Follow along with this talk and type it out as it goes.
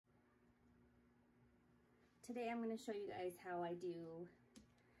Today I'm going to show you guys how I do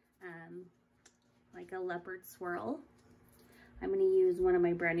like a leopard swirl. I'm going to use one of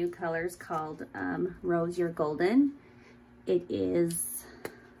my brand new colors called Rose Your Golden. It is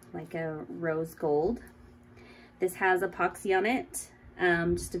like a rose gold. This has epoxy on it,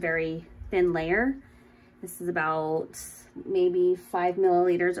 just a very thin layer. This is about maybe 5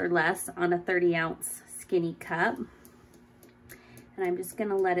 milliliters or less on a 30-ounce skinny cup. And I'm just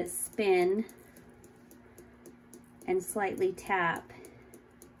going to let it spin and slightly tap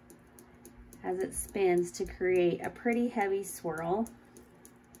as it spins to create a pretty heavy swirl.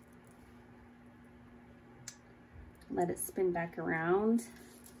 Let it spin back around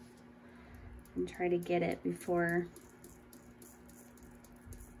and try to get it before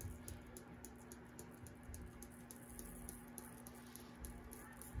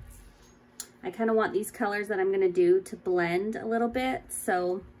I kind of want these colors that I'm going to do to blend a little bit,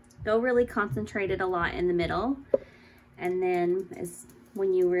 so don't really concentrate it a lot in the middle, and then is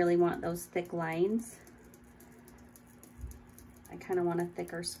when you really want those thick lines. I kind of want a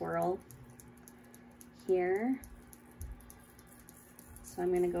thicker swirl here, so I'm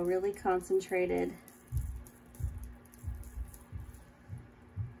going to go really concentrated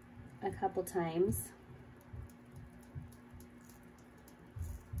a couple times.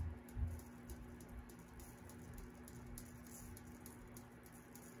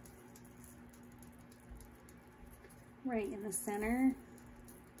 Right in the center.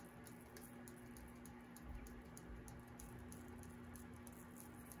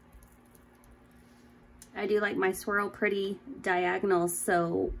 I do like my swirl pretty diagonal,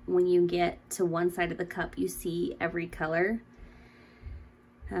 so when you get to one side of the cup, you see every color.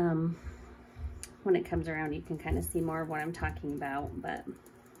 When it comes around, you can kind of see more of what I'm talking about, but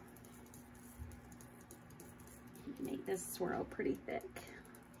make this swirl pretty thick,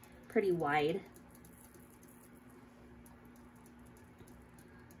 pretty wide.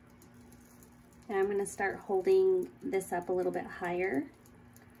 And I'm going to start holding this up a little bit higher.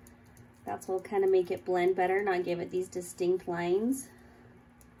 That's what will kind of make it blend better, not give it these distinct lines.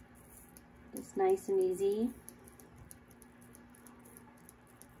 It's nice and easy.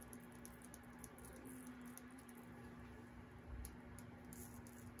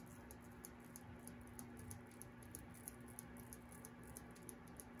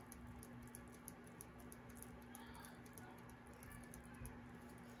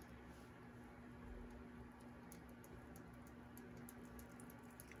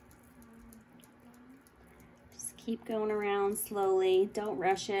 Keep going around slowly. Don't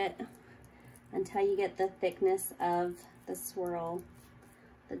rush it until you get the thickness of the swirl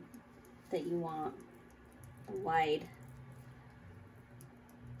that you want, the wide.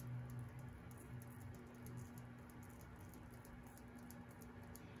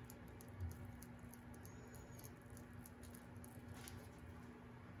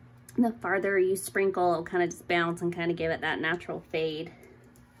 And the farther you sprinkle, it'll kind of just bounce and kind of give it that natural fade.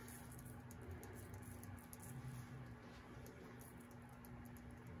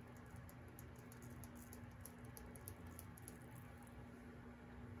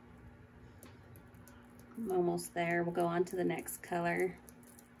 I'm almost there. We'll go on to the next color.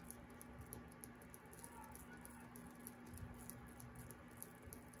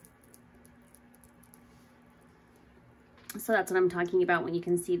 So that's what I'm talking about when you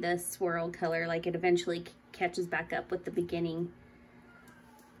can see the swirl color, like it eventually catches back up with the beginning.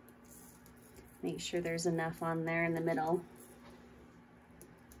 Make sure there's enough on there in the middle.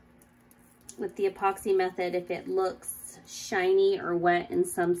 With the epoxy method, if it looks shiny or wet in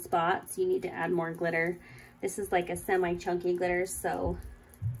some spots, you need to add more glitter. This is like a semi-chunky glitter, so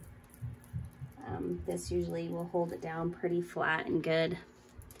this usually will hold it down pretty flat and good.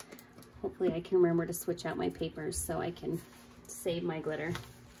 Hopefully I can remember to switch out my papers so I can save my glitter.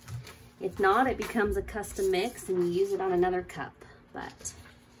 If not, it becomes a custom mix and you use it on another cup. But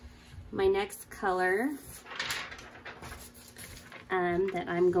my next color that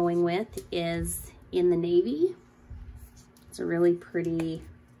I'm going with is in the navy. It's a really pretty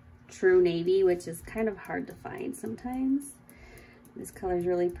true navy, which is kind of hard to find sometimes. This color is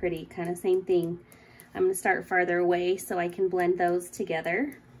really pretty, kind of same thing. I'm going to start farther away so I can blend those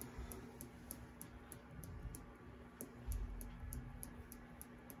together.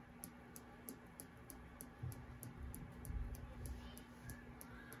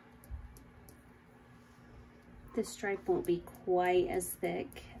 This stripe won't be quite as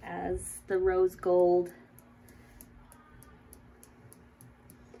thick as the rose gold.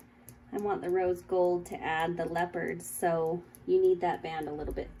 I want the rose gold to add the leopard, so you need that band a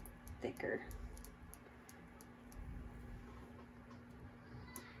little bit thicker.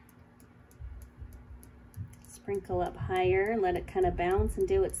 Sprinkle up higher, let it kind of bounce and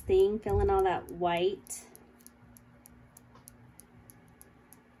do its thing, fill in all that white.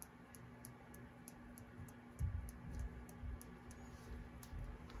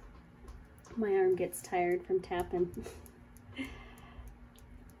 My arm gets tired from tapping.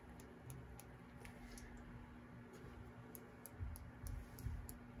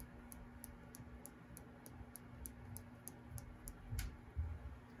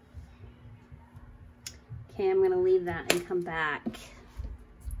 Okay, I'm gonna leave that and come back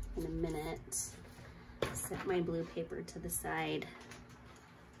in a minute. Set my blue paper to the side.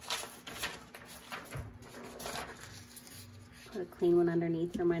 Put a clean one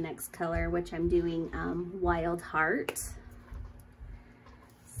underneath for my next color, which I'm doing Wild Heart.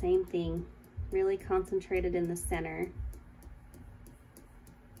 Same thing, really concentrated in the center.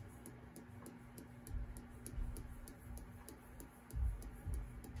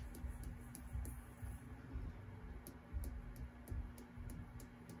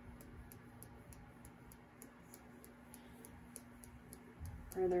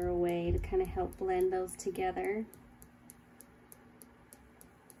 Further away to kind of help blend those together.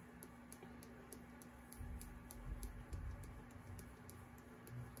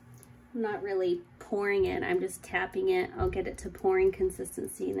 I'm not really pouring it, I'm just tapping it. I'll get it to pouring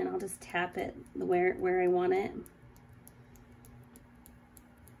consistency and then I'll just tap it where I want it.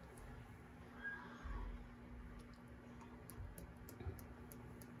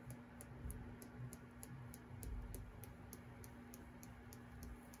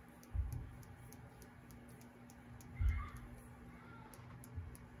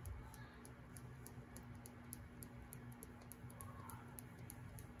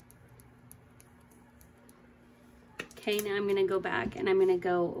 Okay, now I'm gonna go back and I'm gonna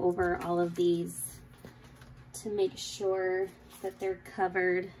go over all of these to make sure that they're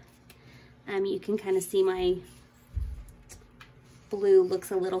covered. You can kind of see my blue looks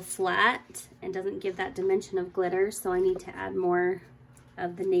a little flat and doesn't give that dimension of glitter, so I need to add more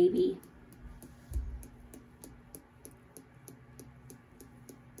of the navy.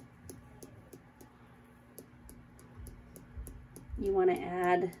 You want to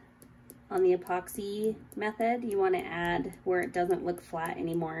add, on the epoxy method, you want to add where it doesn't look flat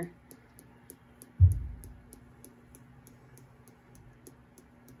anymore.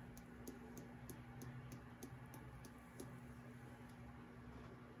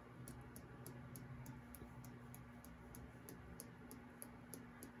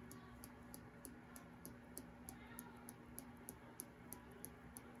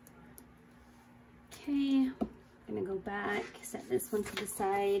 Okay, I'm gonna go back, set this one to the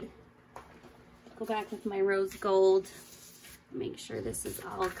side. Go back with my rose gold, make sure this is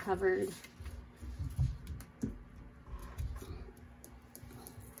all covered.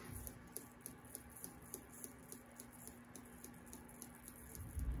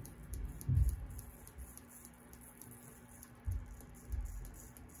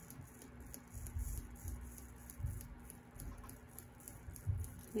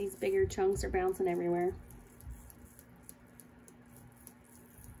 These bigger chunks are bouncing everywhere.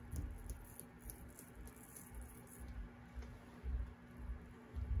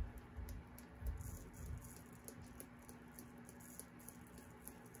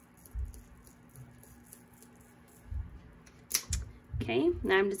 Okay,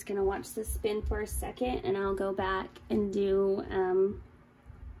 now I'm just gonna watch this spin for a second and I'll go back and do,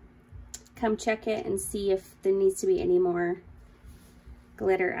 come check it and see if there needs to be any more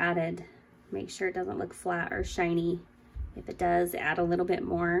glitter added. Make sure it doesn't look flat or shiny. If it does, add a little bit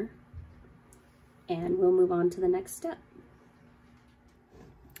more and we'll move on to the next step.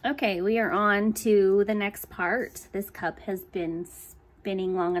 Okay, we are on to the next part. This cup has been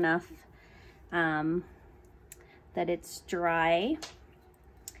spinning long enough that it's dry,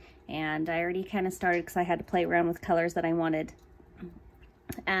 and I already kind of started because I had to play around with colors that I wanted.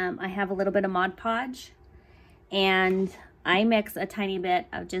 I have a little bit of Mod Podge, and I mix a tiny bit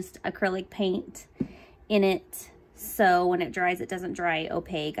of just acrylic paint in it, so when it dries, it doesn't dry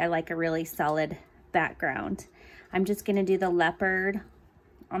opaque. I like a really solid background. I'm just gonna do the Leopard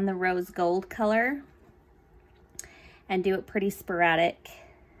on the rose gold color and do it pretty sporadic.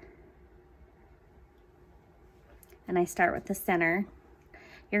 And I start with the center.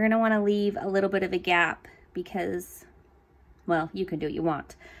 You're gonna wanna leave a little bit of a gap because, well, you can do what you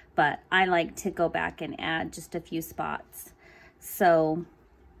want, but I like to go back and add just a few spots. So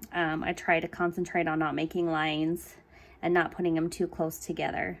I try to concentrate on not making lines and not putting them too close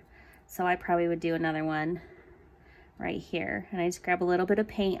together. So I probably would do another one right here. And I just grab a little bit of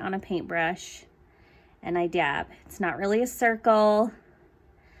paint on a paintbrush and I dab. It's not really a circle.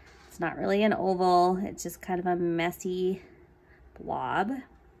 not really an oval. It's just kind of a messy blob.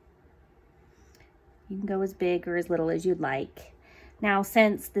 You can go as big or as little as you'd like. Now,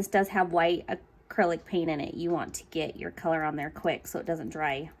 since this does have white acrylic paint in it, you want to get your color on there quick so it doesn't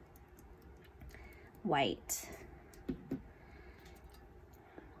dry white.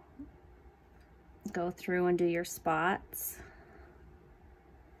 Go through and do your spots.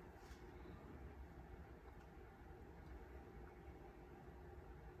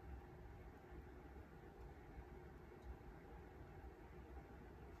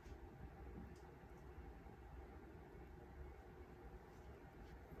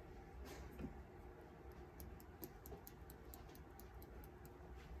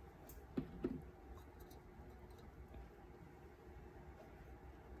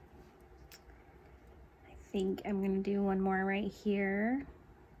 I think I'm going to do one more right here,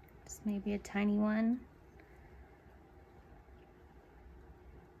 just maybe a tiny one.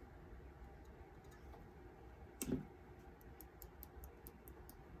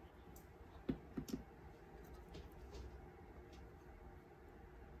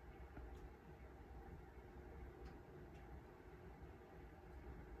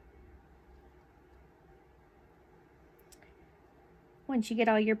 Once you get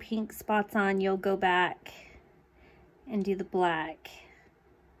all your pink spots on, you'll go back and do the black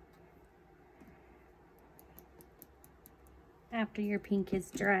after your pink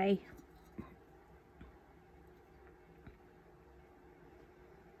is dry.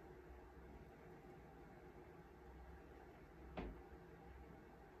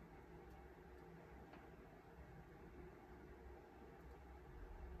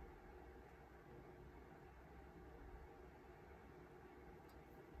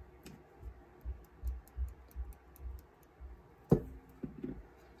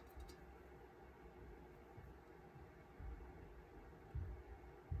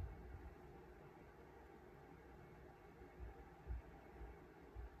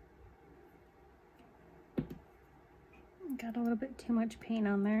 Got a little bit too much paint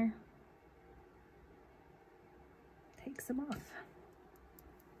on there. Take some off.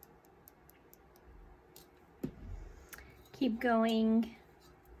 Keep going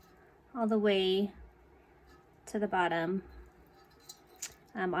all the way to the bottom.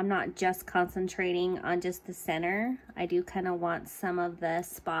 I'm not just concentrating on just the center. I do kind of want some of the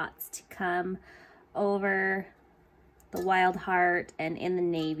spots to come over the wild heart and in the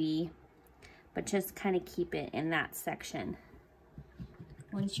navy, but just kind of keep it in that section.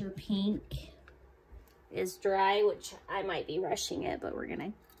 Once your pink is dry, which I might be rushing it, but we're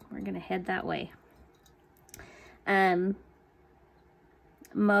gonna head that way.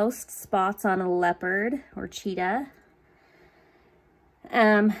 Most spots on a leopard or cheetah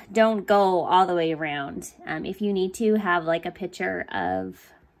don't go all the way around. If you need to, have like a picture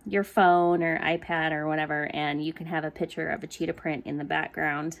of your phone or iPad or whatever, and you can have a picture of a cheetah print in the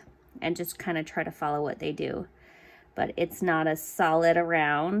background and just kind of try to follow what they do. But it's not as solid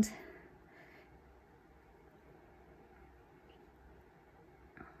around.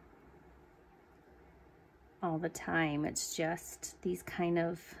 All the time. It's just these kind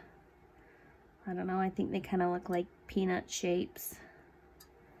of, I don't know, I think they kind of look like peanut shapes.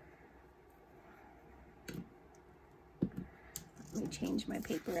 Let me change my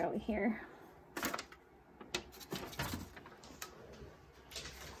paper out here.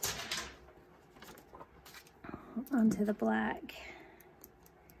 Onto the black.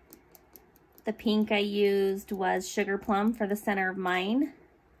 The pink I used was sugarplum for the center of mine.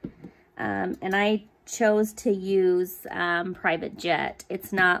 And I chose to use Private Jet.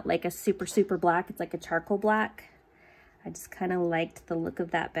 It's not like a super black, it's like a charcoal black. I just kind of liked the look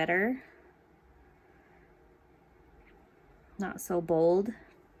of that better. Not so bold.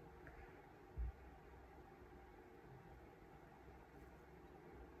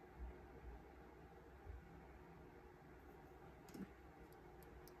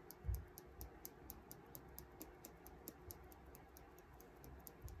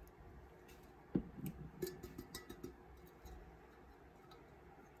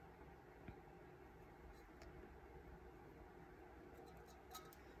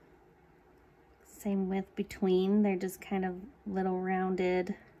 Same with between, they're just kind of little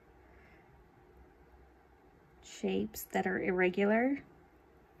rounded shapes that are irregular.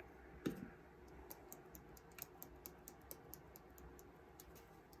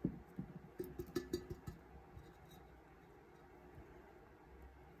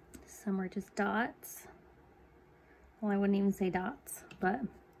 Some are just dots. Well, I wouldn't even say dots, but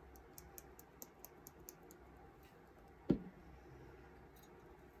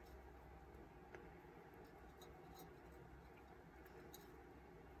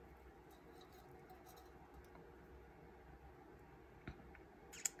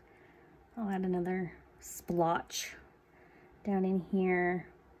I'll add another splotch down in here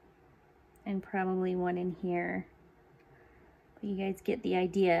and probably one in here. But you guys get the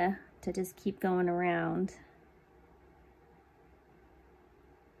idea to just keep going around.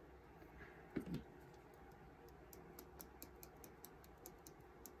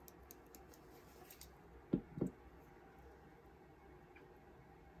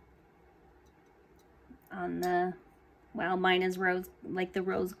 On the, well, mine is rose, like the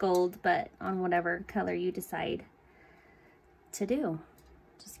rose gold, but on whatever color you decide to do.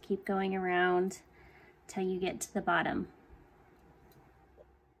 Just keep going around till you get to the bottom.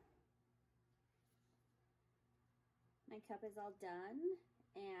 My cup is all done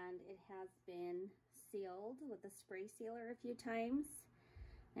and it has been sealed with a spray sealer a few times.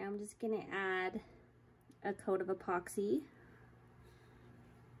 Now I'm just gonna add a coat of epoxy.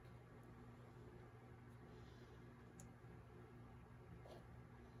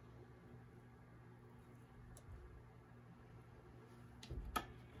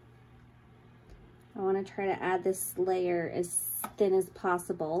 I want to try to add this layer as thin as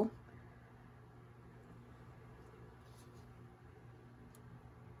possible.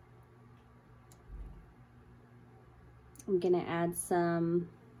 I'm going to add some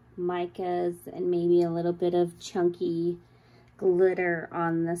micas and maybe a little bit of chunky glitter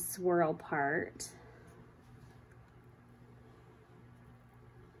on the swirl part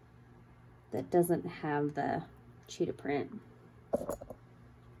that doesn't have the cheetah print.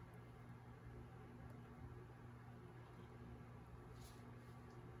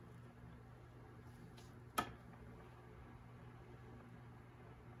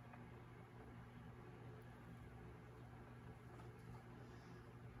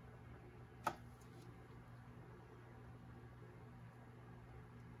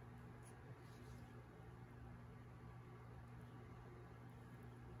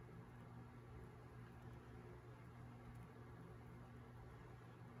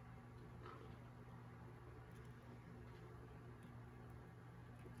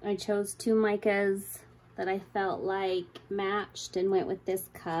 I chose two micas that I felt like matched and went with this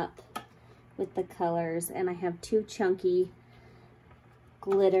cup with the colors, and I have two chunky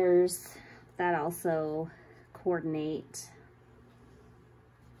glitters that also coordinate.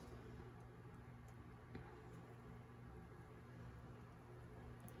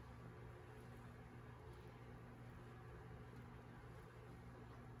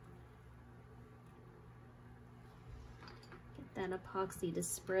 That epoxy to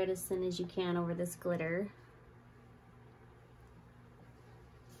spread as thin as you can over this glitter.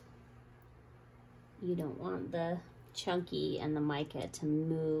 You don't want the chunky and the mica to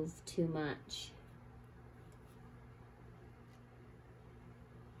move too much.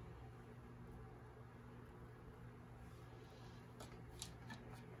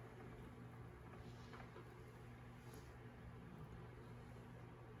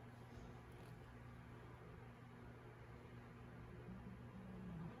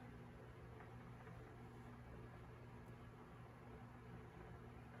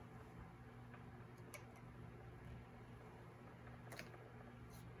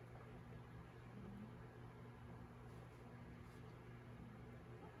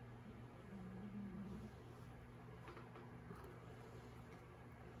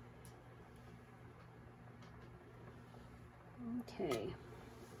 Okay,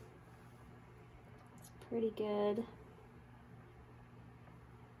 it's pretty good. If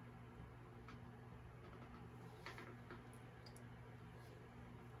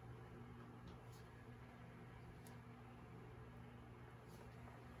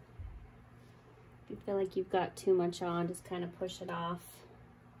you feel like you've got too much on, just kind of push it off.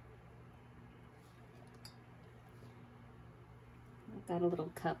 I've got a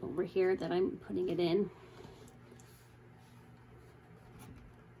little cup over here that I'm putting it in.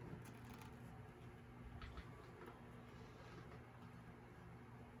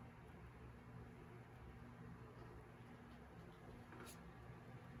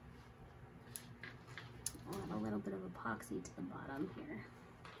 A little bit of epoxy to the bottom here.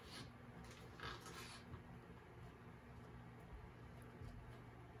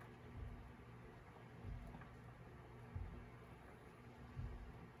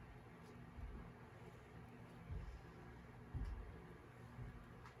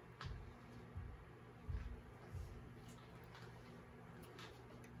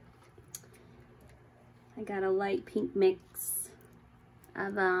 I got a light pink mix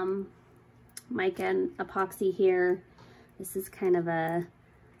of mica and epoxy here. This is kind of a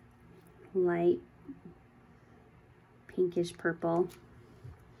light pinkish purple.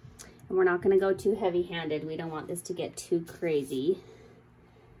 And we're not going to go too heavy-handed. We don't want this to get too crazy.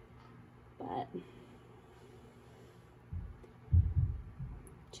 but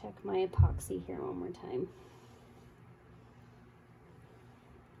check my epoxy here one more time.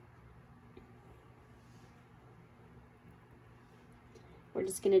 We're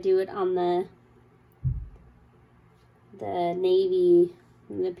just gonna do it on the navy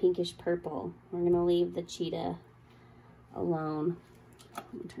and the pinkish purple. We're gonna leave the cheetah alone.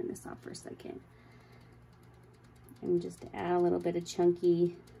 Let me turn this off for a second. And just add a little bit of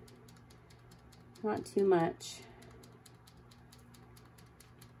chunky, not too much,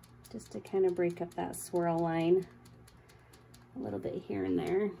 just to kind of break up that swirl line a little bit here and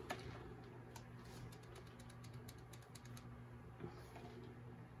there.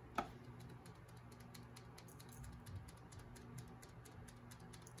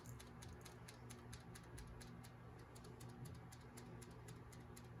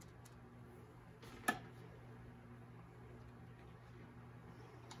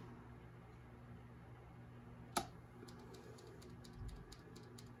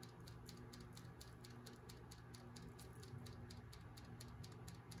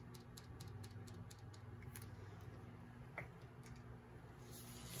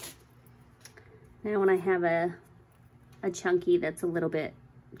 Now when I have a chunky that's a little bit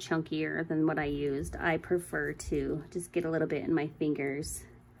chunkier than what I used, I prefer to just get a little bit in my fingers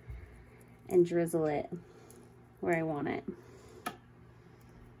and drizzle it where I want it.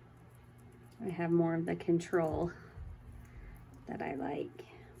 I have more of the control that I like.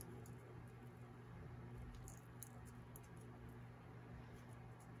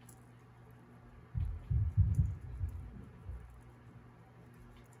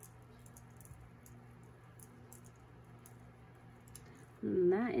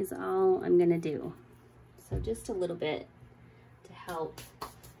 And that is all I'm gonna do. So just a little bit to help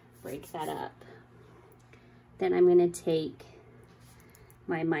break that up. Then I'm gonna take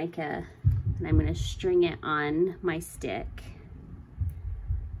my mica and I'm gonna string it on my stick.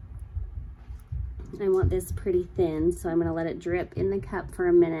 I want this pretty thin, so I'm gonna let it drip in the cup for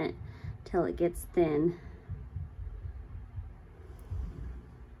a minute till it gets thin.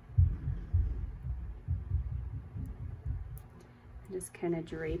 Just kind of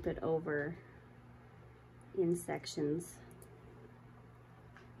drape it over in sections.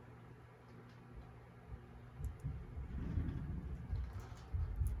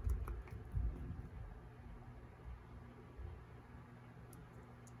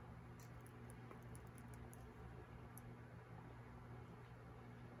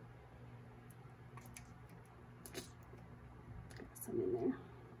 Got some in there.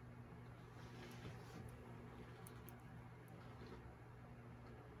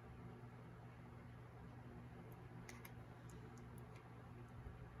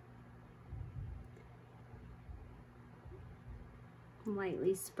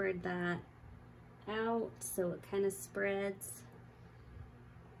 Lightly spread that out so it kind of spreads.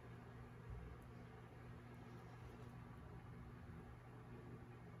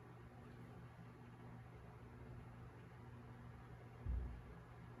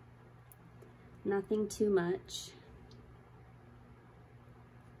 Nothing too much.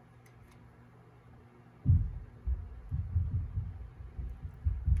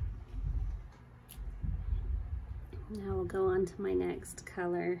 Now we'll go on to my next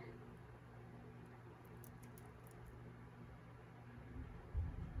color.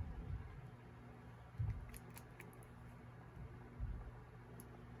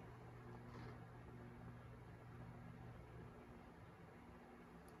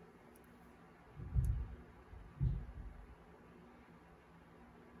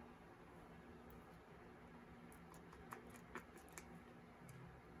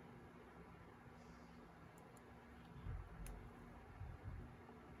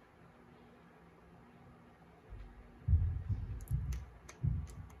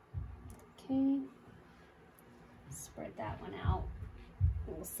 Okay, spread that one out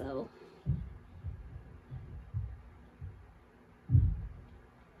also.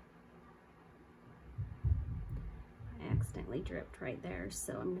 I accidentally dripped right there,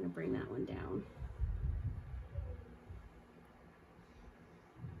 so I'm going to bring that one down.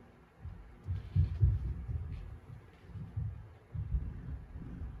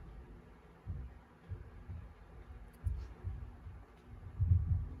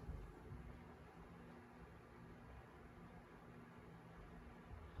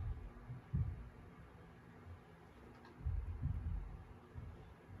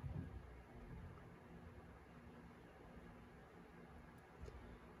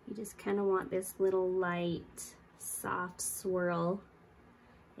 You just kind of want this little light, soft swirl.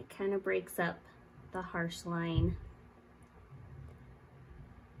 It kind of breaks up the harsh line.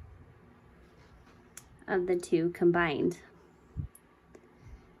 of the two combined.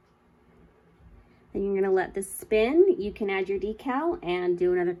 Then you're gonna let this spin. You can add your decal and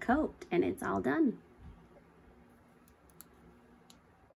do another coat, and it's all done.